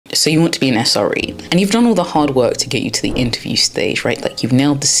So you want to be an SRE, and you've done all the hard work to get you to the interview stage, right? Like you've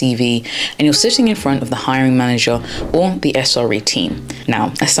nailed the CV and you're sitting in front of the hiring manager or the SRE team.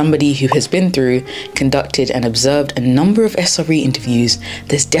 Now, as somebody who has been through, conducted and observed a number of SRE interviews,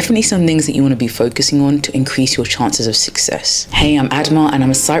 there's definitely some things that you want to be focusing on to increase your chances of success. Hey, I'm Adama and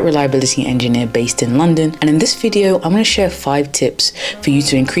I'm a site reliability engineer based in London. And in this video, I'm going to share 5 tips for you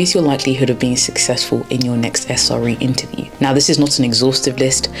to increase your likelihood of being successful in your next SRE interview. Now, this is not an exhaustive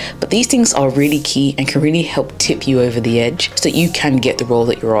list, but these things are really key and can really help tip you over the edge so that you can get the role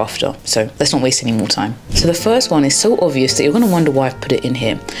that you're after. So let's not waste any more time. So the first one is so obvious that you're going to wonder why I've put it in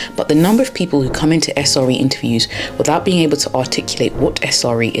here, but the number of people who come into SRE interviews without being able to articulate what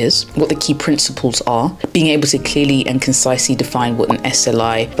SRE is, what the key principles are, being able to clearly and concisely define what an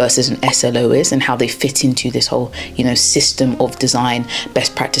SLI versus an SLO is and how they fit into this whole, system of design,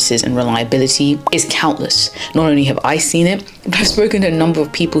 best practices and reliability is countless. Not only have I seen it, but I've spoken to a number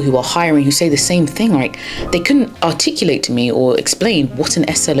of people who are hiring who say the same thing. Like they couldn't articulate to me or explain what an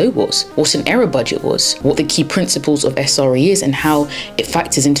SLO was, what an error budget was, what the key principles of SRE is and how it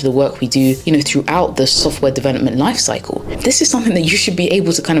factors into the work we do, throughout the software development lifecycle. This is something that you should be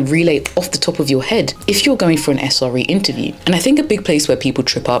able to kind of relay off the top of your head if you're going for an SRE interview. And I think a big place where people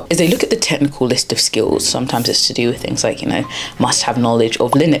trip up is they look at the technical list of skills. Sometimes it's to do with things like, must have knowledge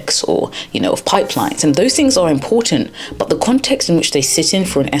of Linux or, of pipelines. And those things are important, but the context in which they sit in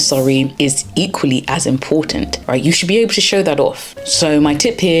for an SRE is equally as important, right? You should be able to show that off. So my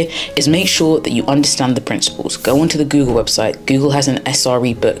tip here is make sure that you understand the principles. Go onto the Google website. Google has an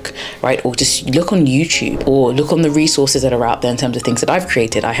SRE book, right? Or just look on YouTube or look on the resources that are out there in terms of things that I've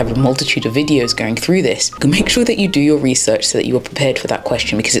created. I have a multitude of videos going through this. Make sure that you do your research so that you are prepared for that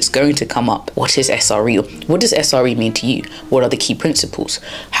question because it's going to come up. What is SRE? What does SRE mean to you? What are the key principles?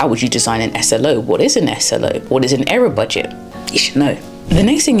 How would you design an SLO? What is an SLO? What is an error budget? You should know. The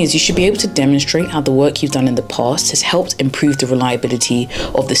next thing is you should be able to demonstrate how the work you've done in the past has helped improve the reliability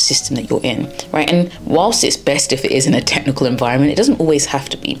of the system that you're in, right? And whilst it's best if it is in a technical environment, it doesn't always have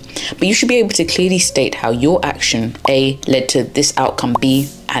to be. But you should be able to clearly state how your action A led to this outcome B,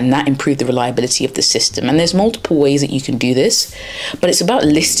 and that improved the reliability of the system. And there's multiple ways that you can do this, but it's about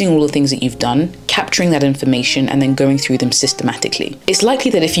listing all the things that you've done, capturing that information, and then going through them systematically. It's likely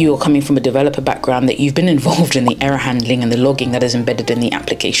that if you are coming from a developer background that you've been involved in the error handling and the logging that is embedded in the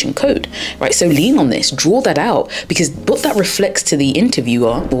application code, right? So lean on this, draw that out, because what that reflects to the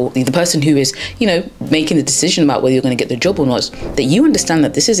interviewer or the person who is, making the decision about whether you're going to get the job or not, that you understand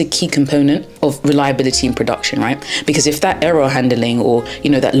that this is a key component of reliability in production, right? Because if that error handling or,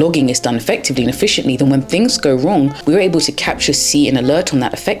 that logging is done effectively and efficiently, then when things go wrong, we're able to capture, see and alert on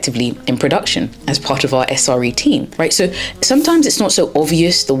that effectively in production as part of our SRE team, right? So sometimes it's not so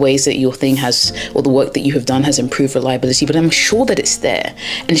obvious the ways that your thing has, or the work that you have done has improved reliability, but I'm sure that it's there.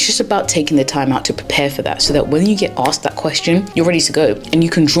 And it's just about taking the time out to prepare for that so that when you get asked that question, you're ready to go. And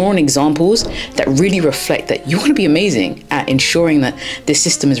you can draw on examples that really reflect that you want to be amazing at ensuring that this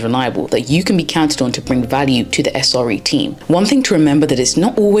system is reliable, that you can be counted on to bring value to the SRE team. One thing to remember that it's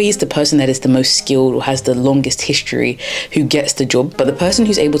not always the person that is the most skilled or has the longest history who gets the job, but the person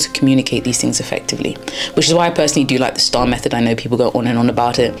who's able to communicate these things effectively, which is why I personally do like the STAR method. I know people go on and on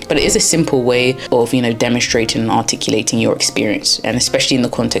about it, but it is a simple way of, demonstrating and articulating your experience, and especially in the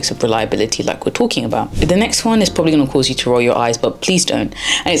context of reliability like we're talking about. The next one is probably going to cause you to roll your eyes, but please don't.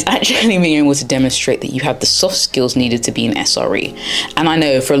 And it's actually being able to demonstrate that you have the soft skills needed to be an SRE. And I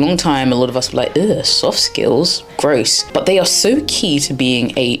know for a long time, a lot of us were like, ugh, soft skills, gross, but they are so key to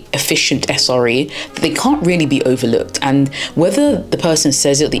being a efficient SRE that they can't really be overlooked. And whether the person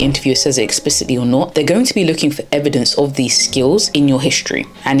says it or the interviewer says it explicitly or not, they're going to be looking for evidence of these skills in your history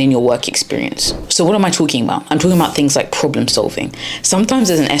and in your work experience. So what am I talking about? I'm talking about things like problem solving.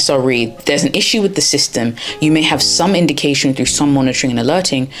 Sometimes as an SRE, there's an issue with the system. You may have some indication through some monitoring and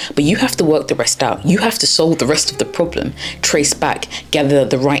alerting, but you have to work the rest out. You have to solve the rest of the problem, trace back, gather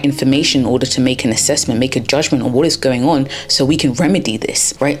the right information in order to make an assessment, make a judgment on what is going on so we can remedy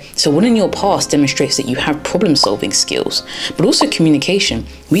this, right? So what in your past demonstrates that you have problem solving skills, but also communication.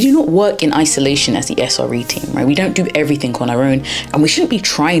 We do not work in isolation as the SRE team, right? We don't do everything on our own, and we shouldn't be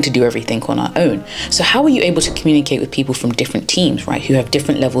trying to do everything on our own. So how are you able to communicate with people from different teams, right? Who have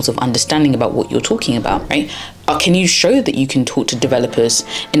different levels of understanding about what you're talking about, right? Can you show that you can talk to developers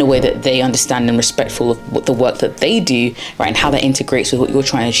in a way that they understand and respectful of what the work that they do, right, and how that integrates with what you're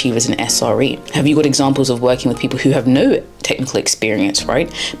trying to achieve as an SRE? Have you got examples of working with people who have no technical experience,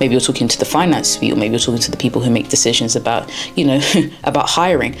 right? Maybe you're talking to the finance suite, or maybe you're talking to the people who make decisions about, about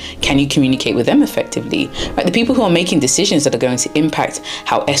hiring. Can you communicate with them effectively, right? The people who are making decisions that are going to impact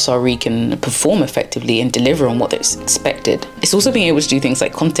how SRE can perform effectively and deliver on what is expected. It's also being able to do things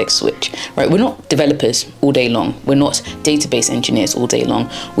like context switch, right? We're not developers all day long. We're not database engineers all day long.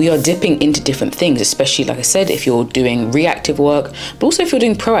 We are dipping into different things, especially, like I said, if you're doing reactive work, but also if you're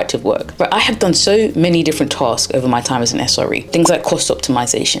doing proactive work. Right? I have done so many different tasks over my time as an SRE. Things like cost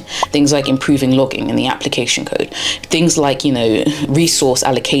optimization, things like improving logging in the application code, things like, resource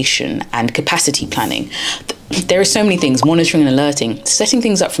allocation and capacity planning. There are so many things: monitoring and alerting, setting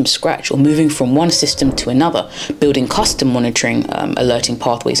things up from scratch or moving from one system to another, building custom monitoring, alerting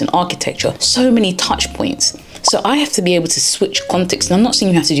pathways and architecture. So many touch points. So I have to be able to switch context. And I'm not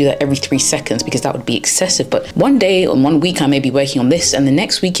saying you have to do that every 3 seconds, because that would be excessive. But one day or 1 week I may be working on this, and the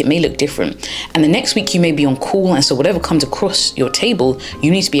next week it may look different. And the next week you may be on call. And so whatever comes across your table,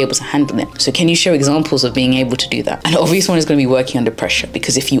 you need to be able to handle it. So can you show examples of being able to do that? And the obvious one is going to be working under pressure,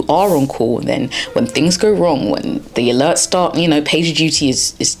 because if you are on call, then when things go wrong, when the alerts start, page duty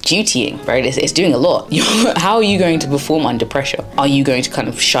is dutying, right? It's doing a lot. How are you going to perform under pressure? Are you going to kind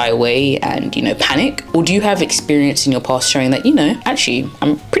of shy away and, panic? Or do you have experience in your past showing that, actually,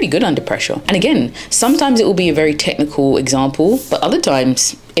 I'm pretty good under pressure? And again, sometimes it will be a very technical example, but other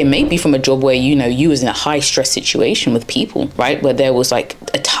times it may be from a job where, you was in a high stress situation with people, right? Where there was like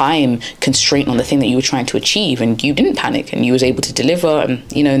a time constraint on the thing that you were trying to achieve, and you didn't panic and you was able to deliver. And,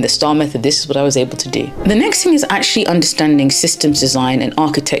 in the STAR method, this is what I was able to do. The next thing is actually understanding systems design and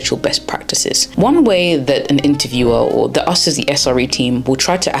architectural best practices. One way that an interviewer, or us as the SRE team, will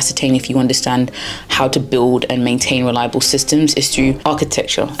try to ascertain if you understand how to build and maintain reliable systems is through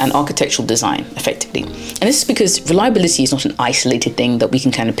architecture and architectural design, effectively. And this is because reliability is not an isolated thing that we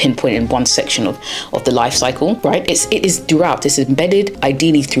can kind of pinpoint in one section of the life cycle, right? It is throughout. It's embedded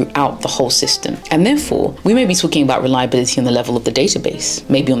ideally throughout the whole system. And therefore, we may be talking about reliability on the level of the database,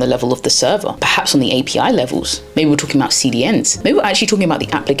 maybe on the level of the server, perhaps on the API levels. Maybe we're talking about CDNs. Maybe we're actually talking about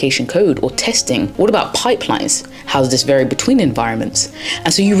the application code or testing. What about pipelines? How does this vary between environments?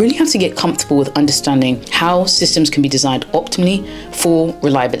 And so you really have to get comfortable with understanding how systems can be designed optimally for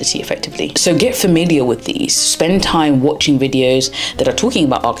reliability effectively. So get familiar with these. Spend time watching videos that are talking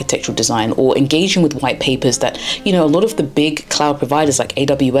about architectural design, or engaging with white papers that, a lot of the big cloud providers like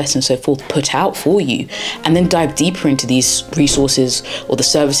AWS and so forth put out for you, and then dive deeper into these resources or the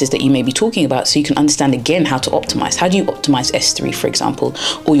services that you may be talking about, so you can understand again how to optimize. How do you optimize S3, for example,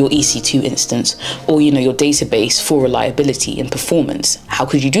 or your EC2 instance, or, your database for reliability and performance? How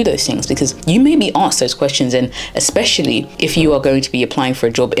could you do those things? Because you may be asked those questions, and especially if you are going to be applying for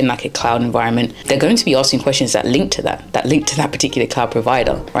a job in like a cloud environment, they're going to be asking questions that link to that particular cloud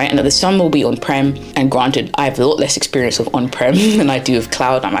provider, right? And the some will be on-prem, and granted, I have a lot less experience of on-prem than I do of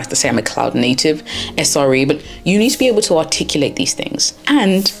cloud. I have to say I'm a cloud native SRE, but you need to be able to articulate these things.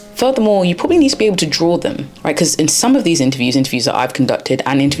 And furthermore, you probably need to be able to draw them, right? Because in some of these interviews that I've conducted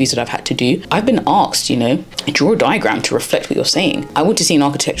and interviews that I've had to do, I've been asked, draw a diagram to reflect what you're saying. I want to see an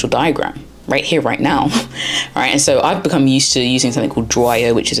architectural diagram right here, right now. Right. And so I've become used to using something called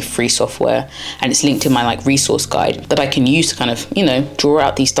Draw.io, which is a free software, and it's linked to my resource guide that I can use to kind of, draw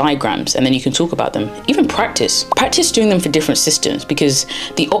out these diagrams, and then you can talk about them. Even practice doing them for different systems, because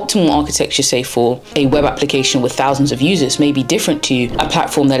the optimal architecture, say for a web application with thousands of users, may be different to a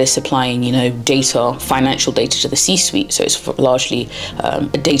platform that is supplying, data, financial data to the C-suite. So it's largely a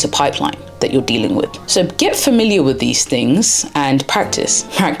data pipeline that you're dealing with. So get familiar with these things and practice.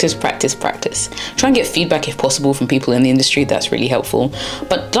 Try and get feedback if possible from people in the industry. That's really helpful.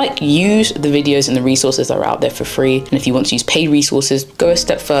 But use the videos and the resources that are out there for free. And if you want to use paid resources, go a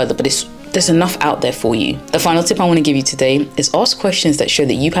step further, but there's enough out there for you. The final tip I want to give you today is ask questions that show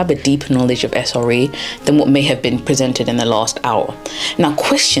that you have a deeper knowledge of SRE than what may have been presented in the last hour. Now,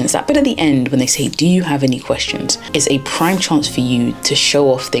 questions, that bit at the end when they say, do you have any questions, is a prime chance for you to show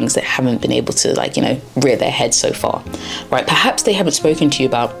off things that haven't been able to rear their heads so far, right? Perhaps they haven't spoken to you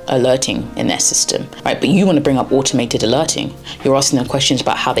about alerting in their system, right? But you want to bring up automated alerting. You're asking them questions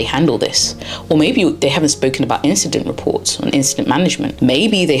about how they handle this. Or maybe they haven't spoken about incident reports and incident management.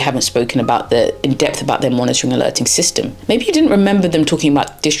 Maybe they haven't spoken in depth about their monitoring alerting system. Maybe you didn't remember them talking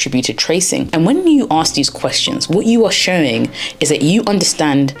about distributed tracing. And when you ask these questions, what you are showing is that you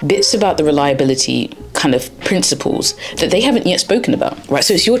understand bits about the reliability kind of principles that they haven't yet spoken about, right?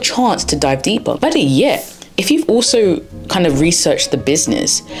 So it's your chance to dive deeper. Better yet, If you've also kind of researched the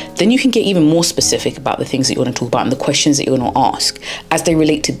business, then you can get even more specific about the things that you want to talk about and the questions that you want to ask as they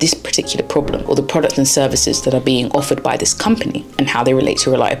relate to this particular problem or the products and services that are being offered by this company and how they relate to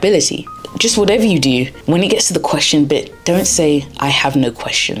reliability. Just whatever you do, when it gets to the question bit, don't say, I have no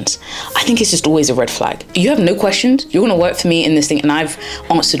questions. I think it's just always a red flag. You have no questions, you're going to work for me in this thing, and I've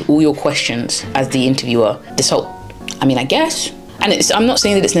answered all your questions as the interviewer. I guess. And I'm not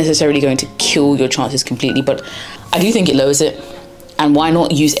saying that it's necessarily going to kill your chances completely, but I do think it lowers it. And why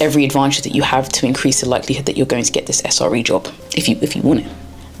not use every advantage that you have to increase the likelihood that you're going to get this SRE job if you want it.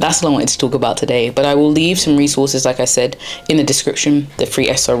 That's what I wanted to talk about today, but I will leave some resources, like I said, in the description, the free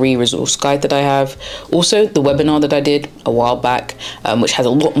SRE resource guide that I have. Also, the webinar that I did a while back, which has a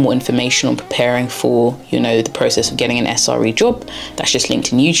lot more information on preparing for, the process of getting an SRE job. That's just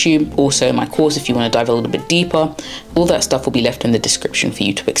linked in YouTube. Also, my course, if you want to dive a little bit deeper, all that stuff will be left in the description for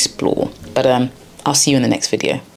you to explore. But I'll see you in the next video.